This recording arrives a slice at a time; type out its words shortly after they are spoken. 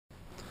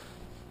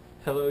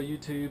Hello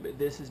YouTube,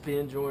 this is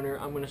Ben Joyner.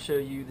 I'm going to show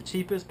you the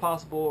cheapest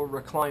possible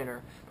recliner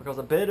because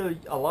I bet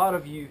a lot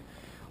of you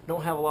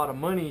don't have a lot of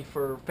money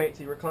for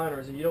fancy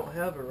recliners, and you don't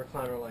have a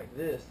recliner like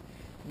this.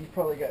 You've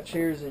probably got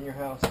chairs in your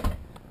house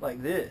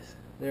like this.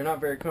 They're not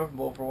very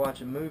comfortable for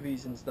watching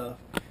movies and stuff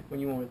when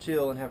you want to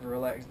chill and have a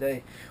relaxed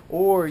day.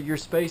 Or your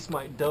space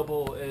might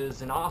double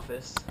as an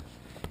office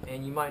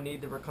and you might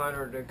need the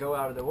recliner to go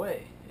out of the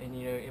way, and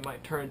it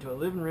might turn into a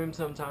living room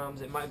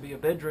sometimes. It might be a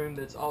bedroom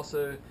that's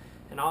also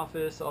an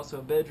office, also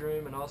a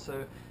bedroom, and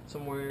also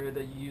somewhere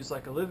that you use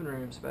like a living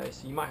room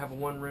space. You might have a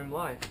one-room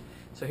life.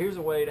 So here's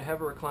a way to have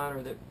a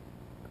recliner that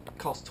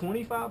costs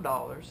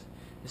 $25.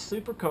 It's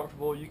super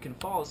comfortable. You can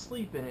fall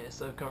asleep in it. It's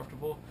so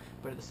comfortable,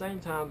 but at the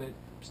same time it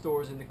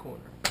stores in the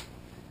corner.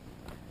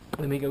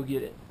 Let me go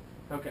get it.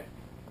 Okay.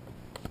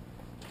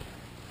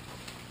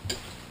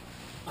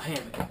 A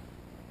hammock.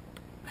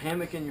 A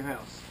hammock in your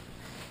house.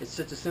 It's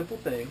such a simple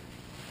thing,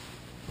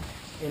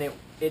 and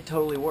it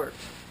totally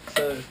works.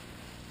 So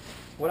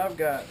what I've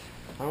got,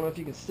 I don't know if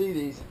you can see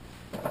these,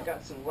 I've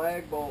got some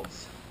lag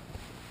bolts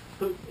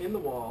hooked in the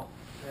wall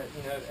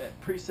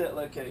at preset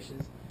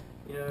locations.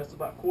 It's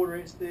about 1/4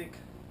 inch thick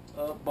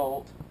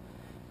bolt,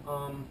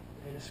 and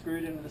it's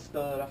screwed into the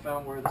stud. I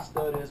found where the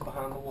stud is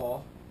behind the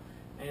wall,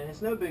 and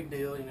it's no big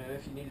deal.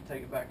 If you need to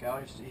take it back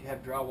out, you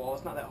have drywall.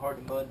 It's not that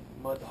hard to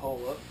mud the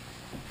hole up.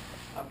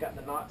 I've got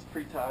the knots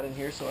pre-tied in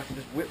here, so I can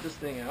just whip this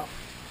thing out,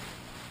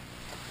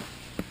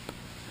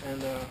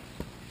 and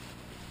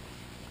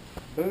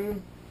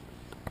boom,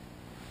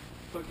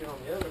 hook it on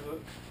the other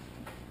hook,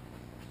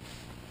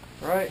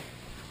 right,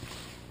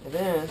 and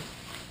then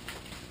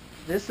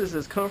this is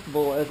as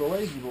comfortable as a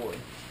lazy boy,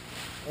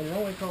 and it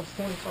only costs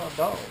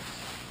 $25,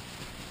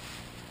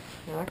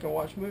 and I can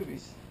watch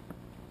movies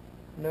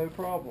no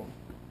problem.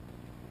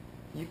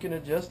 You can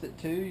adjust it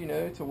too,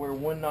 to where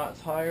one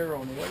knot's higher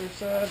on the other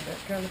side, that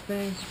kind of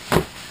thing,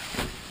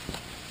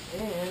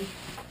 and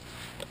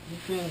you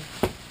can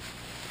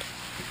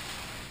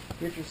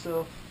get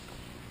yourself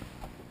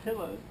a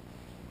pillow,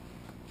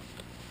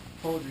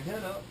 hold your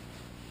head up,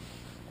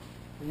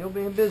 and you'll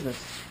be in business.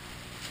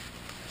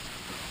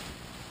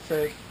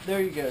 So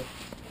there you go.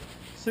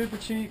 Super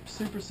cheap,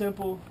 super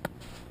simple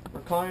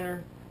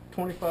recliner,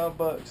 25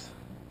 bucks.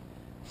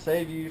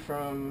 Save you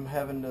from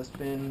having to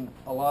spend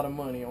a lot of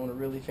money on a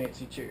really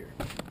fancy chair,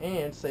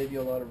 and save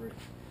you a lot of room.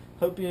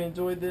 Hope you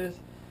enjoyed this.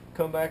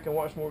 Come back and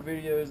watch more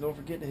videos. Don't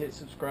forget to hit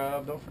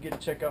subscribe. Don't forget to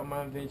check out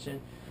my invention.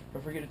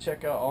 Don't forget to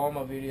check out all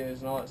my videos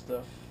and all that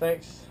stuff.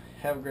 Thanks.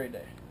 Have a great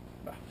day.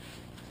 Bye.